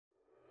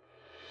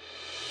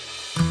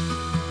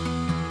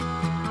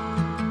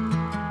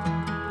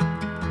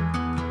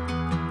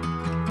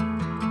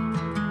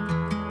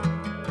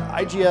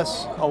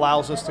IGS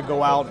allows us to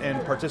go out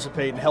and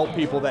participate and help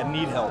people that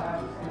need help,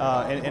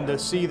 and to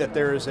see that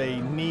there is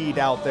a need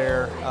out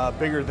there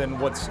bigger than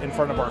what's in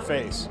front of our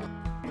face.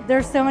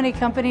 There's so many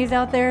companies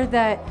out there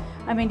that,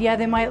 I mean, yeah,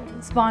 they might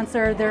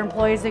sponsor their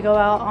employees to go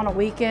out on a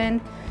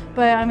weekend,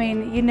 but I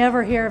mean, you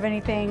never hear of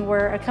anything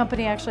where a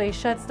company actually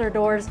shuts their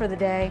doors for the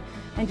day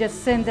and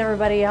just sends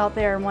everybody out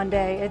there in one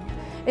day.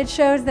 It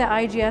shows that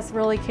IGS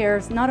really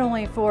cares not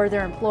only for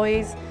their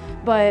employees,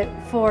 but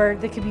for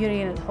the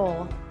community as a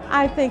whole.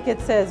 I think it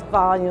says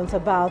volumes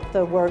about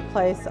the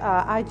workplace.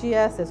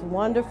 IGS is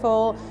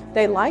wonderful.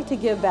 They like to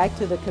give back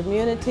to the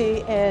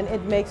community, and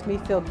it makes me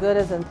feel good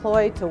as an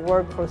employee to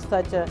work for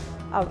such a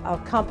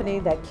company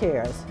that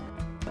cares.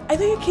 I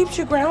think it keeps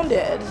you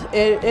grounded.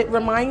 It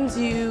reminds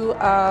you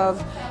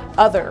of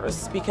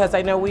others, because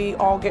I know we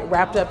all get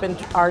wrapped up in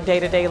our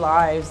day-to-day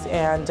lives,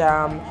 and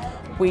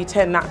we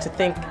tend not to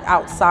think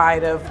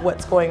outside of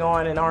what's going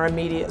on in our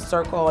immediate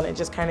circle, and it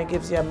just kind of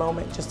gives you a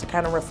moment just to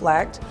kind of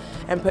reflect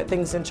and put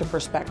things into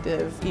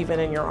perspective, even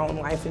in your own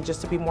life, and just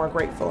to be more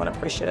grateful and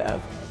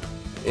appreciative.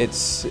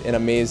 It's an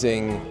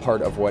amazing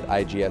part of what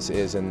IGS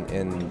is,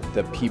 and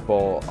the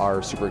people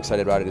are super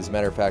excited about it. As a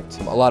matter of fact,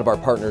 a lot of our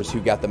partners who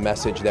got the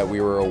message that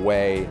we were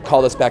away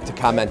called us back to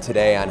comment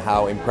today on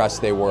how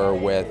impressed they were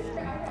with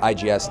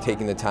IGS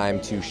taking the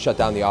time to shut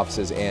down the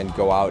offices and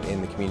go out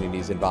in the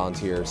communities and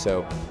volunteer.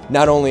 So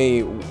not only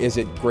is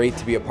it great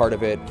to be a part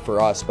of it for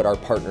us, but our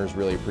partners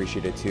really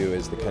appreciate it too,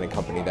 as the kind of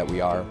company that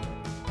we are.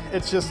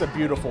 It's just a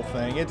beautiful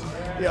thing. It's,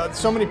 you know,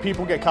 so many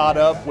people get caught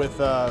up with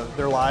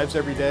their lives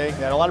every day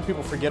that a lot of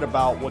people forget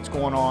about what's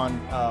going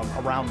on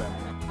around them.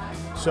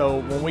 So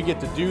when we get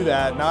to do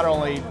that, not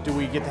only do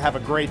we get to have a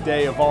great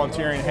day of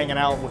volunteering and hanging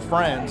out with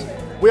friends,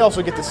 we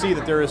also get to see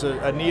that there is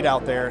a need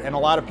out there, and a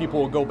lot of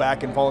people will go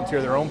back and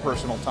volunteer their own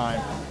personal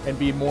time and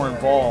be more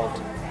involved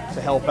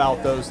to help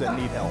out those that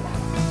need help.